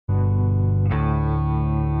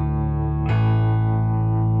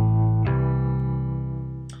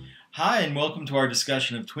Hi, and welcome to our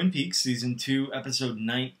discussion of Twin Peaks Season 2, Episode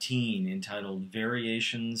 19, entitled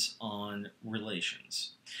Variations on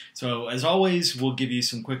Relations. So, as always, we'll give you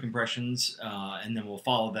some quick impressions, and then we'll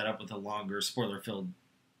follow that up with a longer, spoiler-filled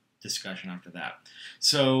discussion after that.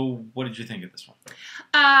 So, what did you think of this one?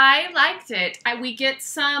 I liked it. We get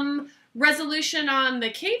some resolution on the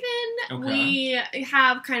cave-in. Okay. We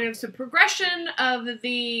have kind of some progression of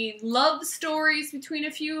the love stories between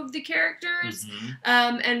a few of the characters.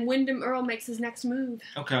 And Wyndham Earl makes his next move.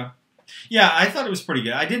 Okay. Yeah, I thought it was pretty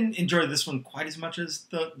good. I didn't enjoy this one quite as much as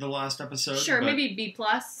the last episode. Sure, but maybe B+.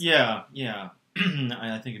 Yeah.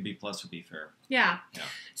 I think a B+ would be fair. Yeah.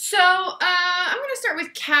 So, I'm going to start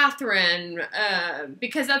with Catherine,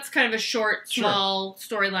 because that's kind of a short, small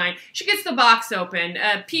storyline. She gets the box open.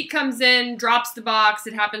 Pete comes in, drops the box,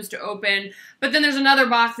 it happens to open, but then there's another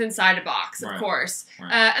box inside a box, of course. Right.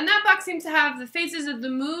 And that box seems to have the phases of the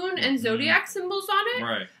moon and zodiac symbols on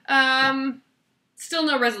it. Right. Still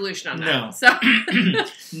no resolution on that. No.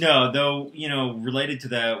 So. No, though, related to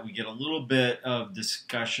that, we get a little bit of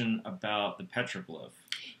discussion about the petroglyph.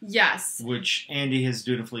 Yes. Which Andy has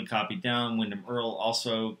dutifully copied down. Wyndham Earl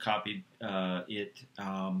also copied it,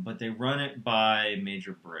 but they run it by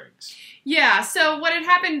Major Briggs. Yeah, so what had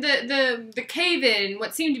happened, the cave-in,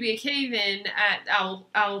 what seemed to be a cave-in at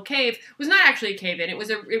Owl Cave, was not actually a cave-in.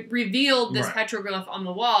 It revealed this petroglyph on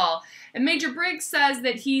the wall. And Major Briggs says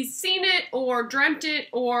that he's seen it or dreamt it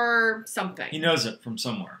or something. He knows it from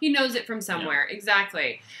somewhere. He knows it from somewhere,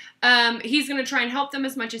 exactly. He's going to try and help them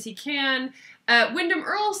as much as he can. Wyndham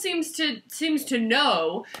Earl seems to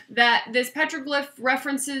know that this petroglyph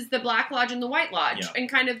references the Black Lodge and the White Lodge, and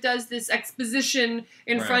kind of does this exposition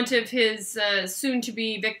in front of his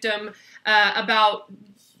soon-to-be victim about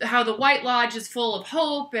how the White Lodge is full of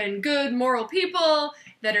hope and good, moral people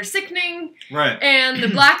that are sickening, and the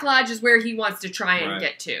Black Lodge is where he wants to try and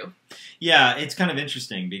get to. Yeah, it's kind of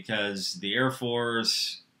interesting because the Air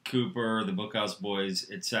Force, Cooper, the Bookhouse Boys,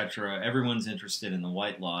 etc., everyone's interested in the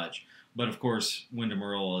White Lodge. But of course, Wyndham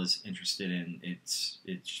Earl is interested in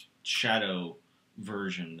its shadow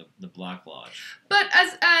version, the Black Lodge. But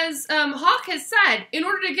as Hawk has said, in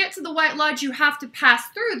order to get to the White Lodge, you have to pass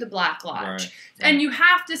through the Black Lodge, and you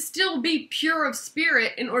have to still be pure of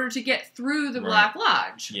spirit in order to get through the Black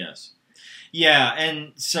Lodge. Yes. Yeah,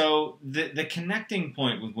 and so the connecting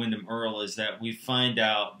point with Wyndham Earl is that we find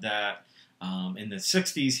out that in the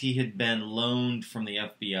 60s, he had been loaned from the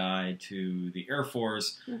FBI to the Air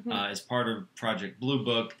Force as part of Project Blue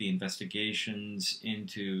Book, the investigations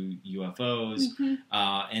into UFOs.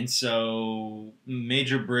 And so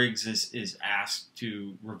Major Briggs is asked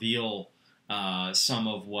to reveal some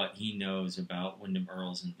of what he knows about Wyndham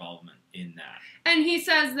Earl's involvement in that. And he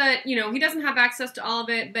says that, he doesn't have access to all of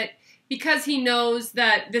it, but because he knows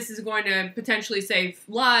that this is going to potentially save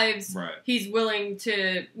lives, he's willing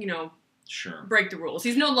to, break the rules.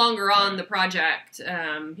 He's no longer on the project.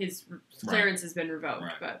 His clearance has been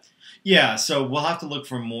revoked. But yeah, so we'll have to look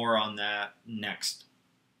for more on that next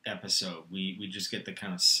episode. We just get the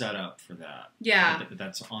kind of setup for that. Yeah.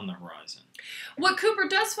 That's on the horizon. What Cooper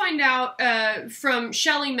does find out from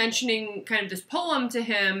Shelley mentioning kind of this poem to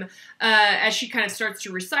him as she kind of starts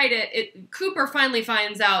to recite it, Cooper finally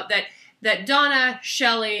finds out that Donna,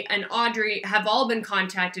 Shelley, and Audrey have all been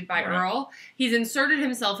contacted by Earl. He's inserted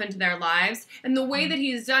himself into their lives, and the way that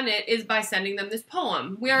he's done it is by sending them this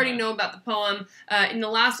poem. We already know about the poem. In the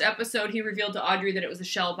last episode, he revealed to Audrey that it was a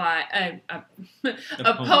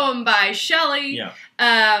poem by Shelley.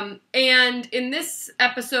 And in this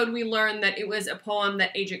episode, we learn that it was a poem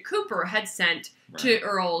that Agent Cooper had sent to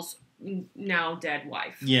Earl's now dead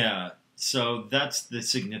wife. Yeah, so that's the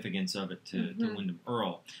significance of it to Wyndham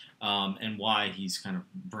Earl. And why he's kind of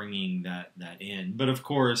bringing that in. But of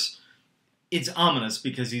course, it's ominous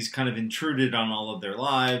because he's kind of intruded on all of their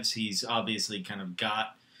lives. He's obviously kind of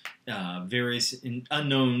got various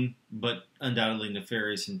unknown but undoubtedly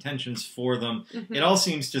nefarious intentions for them. It all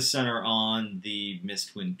seems to center on the Miss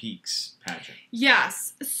Twin Peaks pageant.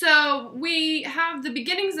 Yes. So we have the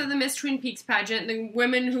beginnings of the Miss Twin Peaks pageant. The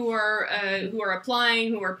women who are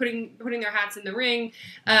applying, who are putting their hats in the ring.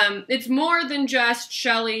 It's more than just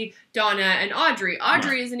Shelley, Donna, and Audrey.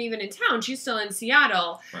 Audrey isn't even in town. She's still in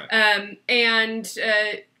Seattle.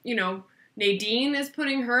 Nadine is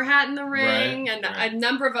putting her hat in the ring, and a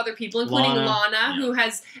number of other people, including Lana, who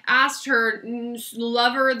has asked her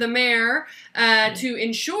lover, the mayor, to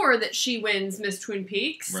ensure that she wins Miss Twin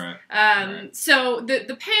Peaks. So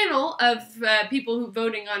the panel of people who are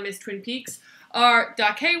voting on Miss Twin Peaks are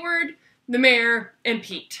Doc Hayward, the mayor, and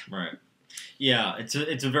Pete. Yeah, it's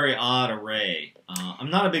a very odd array.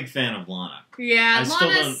 I'm not a big fan of Lana. Yeah, I still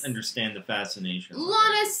don't understand the fascination.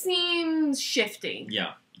 Lana seems shifty.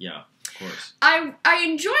 Yeah, of course. I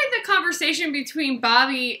enjoyed the conversation between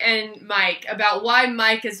Bobby and Mike about why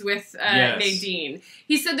Mike is with Nadine.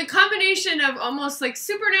 He said the combination of almost like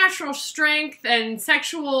supernatural strength and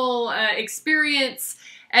sexual experience.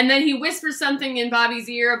 And then he whispers something in Bobby's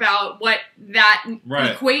ear about what that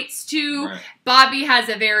equates to. Right. Bobby has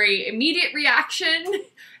a very immediate reaction.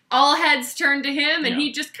 All heads turn to him, and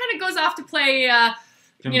he just kind of goes off to play,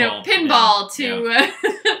 pinball to...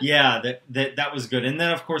 Yeah, that was good. And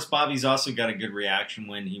then, of course, Bobby's also got a good reaction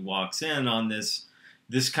when he walks in on this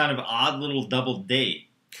kind of odd little double date.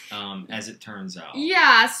 As it turns out.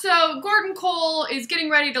 Yeah, so Gordon Cole is getting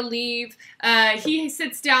ready to leave. He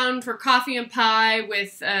sits down for coffee and pie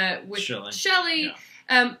with Shelley.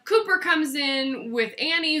 Yeah. Cooper comes in with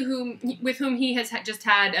Annie, with whom he has just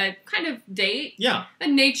had a kind of date. Yeah. A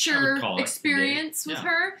nature experience with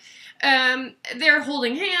her. They're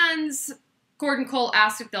holding hands. Gordon Cole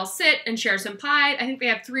asks if they'll sit and share some pie. I think they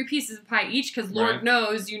have 3 pieces of pie each because Lord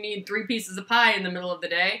knows you need 3 pieces of pie in the middle of the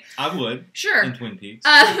day. I would. Sure. In Twin Peaks.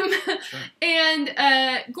 Sure.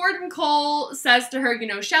 And Gordon Cole says to her,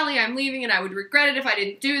 Shelley, I'm leaving and I would regret it if I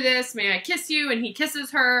didn't do this. May I kiss you? And he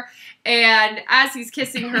kisses her. And as he's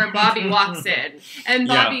kissing her, Bobby walks in. And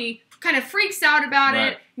Bobby... kind of freaks out about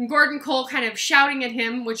it, and Gordon Cole kind of shouting at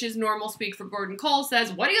him, which is normal speak for Gordon Cole,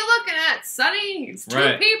 says, "What are you looking at, Sonny? It's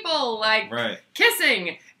 2 people,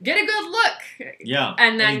 kissing. Get a good look." Yeah.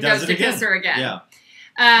 And then goes to kiss her again. Yeah.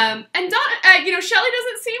 And Donna, Shelley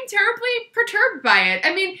doesn't seem terribly perturbed by it.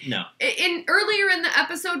 I mean, no. Earlier in the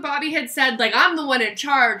episode, Bobby had said, I'm the one in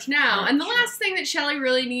charge now. And the last thing that Shelley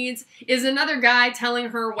really needs is another guy telling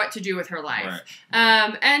her what to do with her life.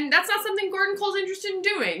 Right. And that's not something Gordon Cole's interested in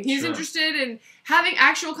doing. He's interested in having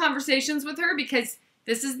actual conversations with her because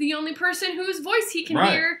this is the only person whose voice he can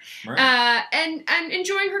hear. Right. And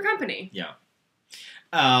enjoying her company. Yeah.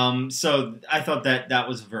 So I thought that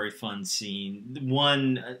was a very fun scene.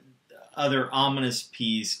 One other ominous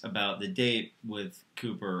piece about the date with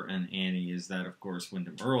Cooper and Annie is that, of course,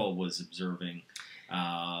 Wyndham Earle was observing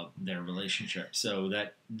their relationship. So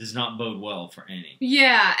that does not bode well for Annie.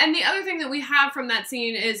 Yeah, and the other thing that we have from that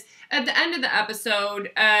scene is at the end of the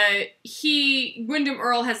episode, Wyndham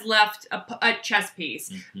Earle has left a chess piece.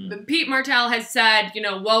 Mm-hmm. Pete Martell has said,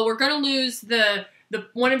 well, we're going to lose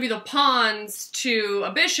one of the pawns to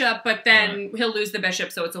a bishop, but then he'll lose the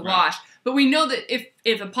bishop, so it's a wash. But we know that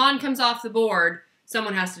if a pawn comes off the board,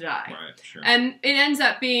 someone has to die. Right, sure. And it ends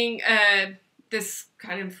up being this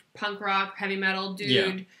kind of punk rock, heavy metal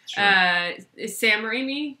dude. Yeah, sure. Is Sam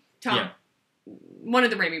Raimi? One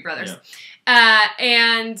of the Raimi brothers. Yeah.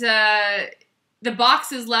 And the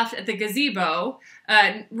box is left at the gazebo,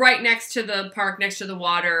 right next to the park, next to the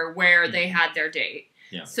water, where they had their date.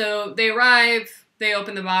 Yeah. So they arrive... They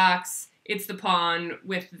open the box. It's the pawn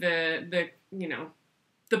with the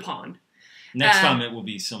pawn. Next time it will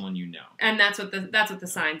be someone you know. And that's what the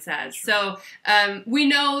sign says. Sure. So we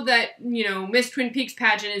know that Miss Twin Peaks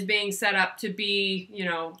pageant is being set up to be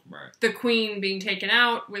the queen being taken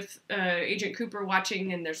out with Agent Cooper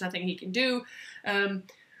watching, and there's nothing he can do.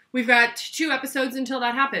 We've got 2 episodes until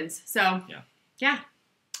that happens. So yeah.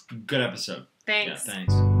 Good episode. Thanks. Yeah,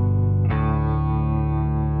 thanks.